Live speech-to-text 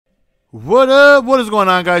What up? What is going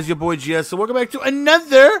on, guys? Your boy GS. So welcome back to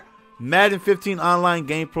another Madden 15 online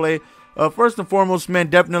gameplay. First and foremost, man,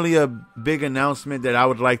 definitely a big announcement that I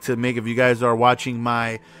would like to make if you guys are watching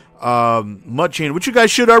my M.U.T chain, which you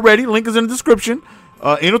guys should already. Link is in the description.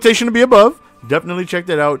 Annotation to be above. Definitely check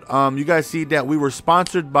that out. You guys see that we were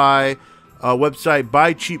sponsored by website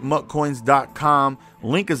buycheapmutcoins.com.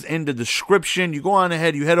 Link is in the description. You go on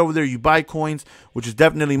ahead, you head over there, you buy coins, which is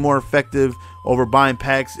definitely more effective over buying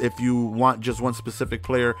packs if you want just one specific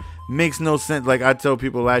player. Makes no sense. Like I tell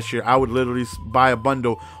people last year, I would literally buy a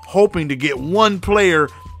bundle hoping to get one player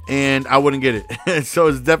and I wouldn't get it. So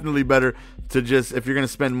it's definitely better to just, if you're going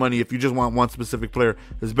to spend money, if you just want one specific player,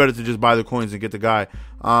 it's better to just buy the coins and get the guy.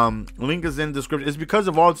 Link is in the description. It's because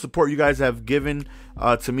of all the support you guys have given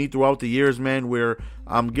to me throughout the years, man, where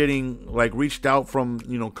I'm getting like reached out from,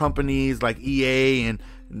 you know, companies like EA and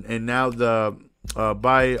now the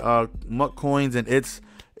buy M.U.T coins, and it's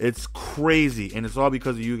crazy, and it's all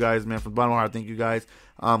because of you guys, man. From the bottom of my heart, thank you guys.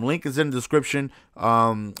 Link is in the description.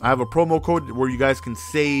 I have a promo code where you guys can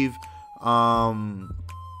save a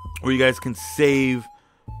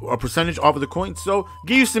percentage off of the coin. So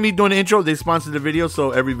get used to me doing the intro. They sponsored the video,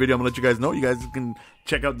 so every video I'm gonna let you guys know. You guys can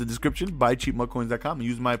check out the description, buycheapmutcoins.com, and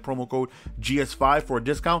use my promo code GS5 for a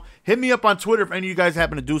discount. Hit me up on Twitter if any of you guys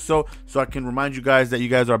happen to do so I can remind you guys that you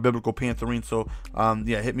guys are biblical Pantherine. So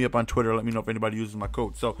yeah, hit me up on Twitter. Let me know if anybody uses my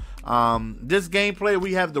code. So this gameplay,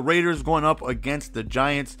 we have the Raiders going up against the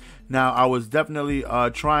Giants. Now, I was definitely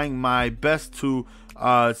trying my best to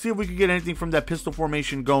see if we could get anything from that pistol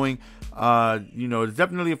formation going. You know, it's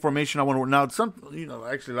definitely a formation I want to. Now,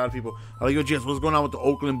 actually, a lot of people are like, yo, Jess, what's going on with the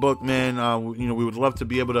Oakland book, man? You know, we would love to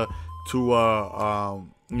be able to you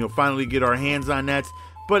know, finally get our hands on that.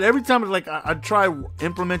 But every time, like, I try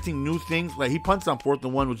implementing new things. Like, he punts on 4th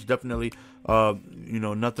and 1, which is definitely, you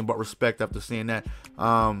know, nothing but respect after seeing that.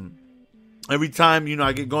 Every time, you know,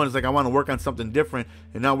 I get going, it's like I want to work on something different,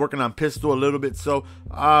 and now working on pistol a little bit. So,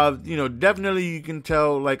 you know, definitely you can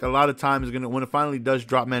tell, like, a lot of time is when it finally does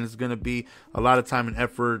drop, man, it's gonna be a lot of time and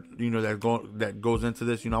effort, you know, that goes into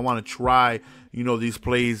this. You know, I want to try, you know, these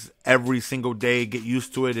plays every single day, get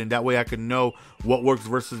used to it, and that way I can know what works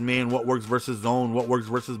versus man, what works versus zone, what works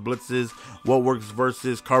versus blitzes, what works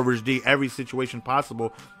versus coverage D, every situation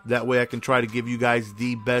possible. That way I can try to give you guys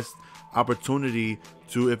the best opportunity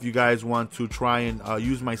to, if you guys want to try and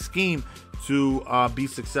use my scheme to be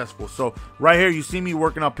successful. So right here, you see me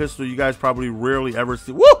working on pistol. You guys probably rarely ever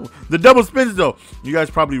see, woo, the double spins though. You guys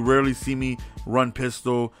probably rarely see me run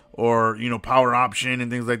pistol or, you know, power option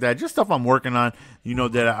and things like that. Just stuff I'm working on, you know,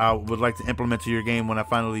 that I would like to implement to your game when I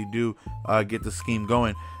finally do get the scheme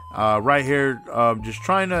going. Right here, just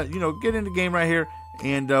trying to, you know, get in the game right here.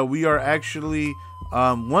 And we are actually,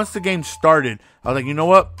 once the game started, I was like, you know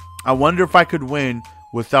what? I wonder if I could win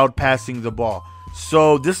without passing the ball.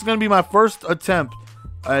 So this is going to be my first attempt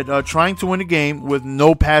at trying to win a game with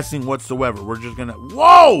no passing whatsoever. We're just going to...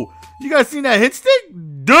 Whoa! You guys seen that hit stick?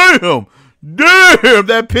 Damn! Damn!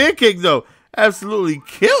 That pancake, though, absolutely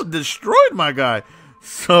killed, destroyed my guy.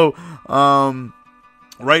 So,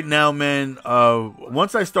 right now, man,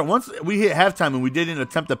 once we hit halftime and we didn't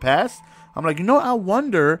attempt to pass, I'm like, you know, I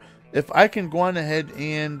wonder if I can go on ahead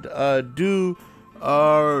and do...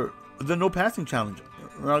 the no passing challenge.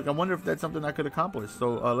 Like, I wonder if that's something I could accomplish.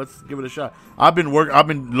 So let's give it a shot. I've been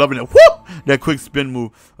loving it. Whoop! That quick spin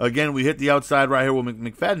move. Again, we hit the outside right here with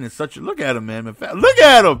McFadden. Is such a, look at him, man. Look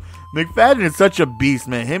at him. McFadden is such a beast,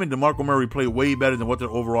 man. Him and DeMarco Murray play way better than what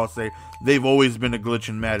their overall say. They've always been a glitch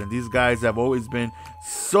in Madden. These guys have always been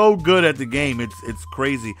so good at the game. It's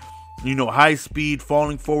crazy. You know, high speed,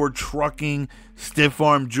 falling forward, trucking, stiff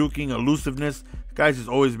arm, juking, elusiveness. Guys, has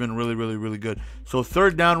always been really, really, really good. So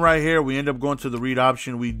third down right here, we end up going to the read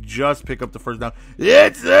option. We just pick up the first down.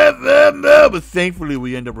 It's FML, but thankfully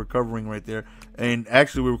we end up recovering right there. And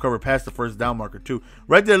actually, we recover past the first down marker too.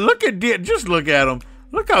 Right there, just look at him.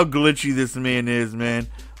 Look how glitchy this man is, man.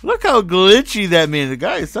 Look how glitchy that man. The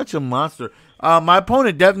guy is such a monster. My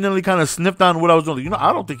opponent definitely kind of sniffed on what I was doing. You know,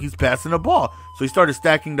 I don't think he's passing the ball. So he started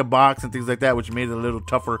stacking the box and things like that, which made it a little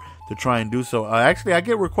tougher to try and do so. Actually, I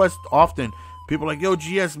get requests often. People are like, yo,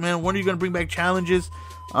 GS, man, when are you going to bring back challenges?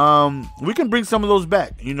 We can bring some of those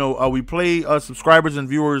back. You know, we play subscribers and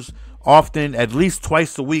viewers often, at least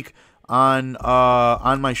twice a week on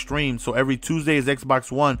my stream. So every Tuesday is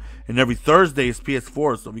XboxOne and every Thursday is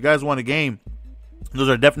PS4. So if you guys want a game, those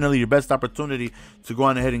are definitely your best opportunity to go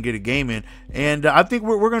on ahead and get a game in. And I think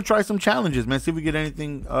we're going to try some challenges, man. See if we get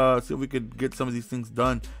anything, see if we could get some of these things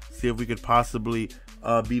done. See if we could possibly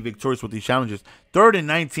be victorious with these challenges. 3rd and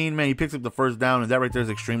 19, man, he picks up the first down, and that right there is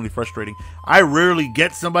extremely frustrating. I rarely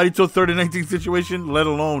get somebody to a 3rd and 19 situation, let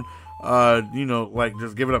alone you know, like,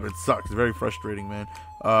 just give it up. It sucks. It's very frustrating, man.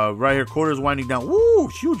 Right here, quarter is winding down. Woo!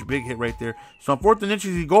 Huge big hit right there. So on 4th and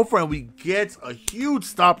inches, he go for it, and we get a huge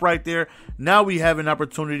stop right there. Now we have an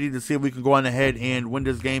opportunity to see if we can go on ahead and win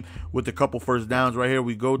this game with a couple first downs. Right here,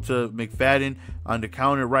 we go to McFadden on the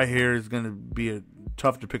counter. Right here is going to be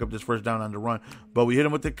tough to pick up this first down on the run, but we hit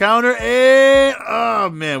him with the counter, and oh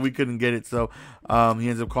man, we couldn't get it. So he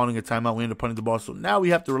ends up calling a timeout. We end up punting the ball. So now we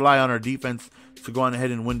have to rely on our defense to go on ahead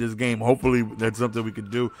and win this game. Hopefully that's something we could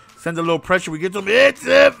do. Send a little pressure. We get to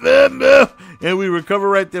him, and we recover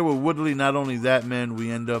right there with Woodley. Not only that, man, we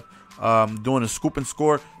end up doing a scoop and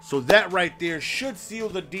score. So that right there should seal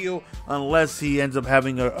the deal, unless he ends up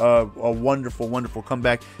having a wonderful, wonderful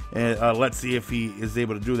comeback. And let's see if he is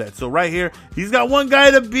able to do that. So right here, he's got one guy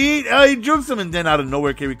to beat. He jukes him, and then out of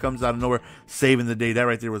nowhere, Kerry comes out of nowhere, saving the day. That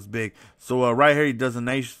right there was big. So right here, he does a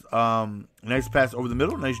nice pass over the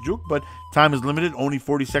middle, nice juke, but time is limited, only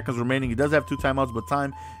 40 seconds remaining. He does have 2 timeouts, but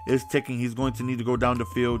time is ticking. He's going to need to go down the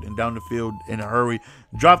field in a hurry.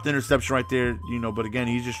 Dropped the interception right there, you know, but again,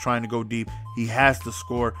 he's just trying to go deep. He has to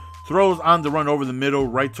score. Throws on the run over the middle,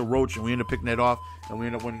 right to Roach, and we end up picking that off, and we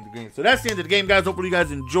end up winning the game. So that's the end of the game, guys. Hopefully you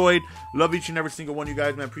guys enjoyed. Love each and every single one of you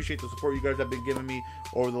guys, man. Appreciate the support you guys have been giving me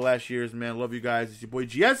over the last years, man. Love you guys. It's your boy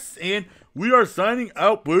GS, and we are signing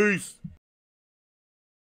out. Peace.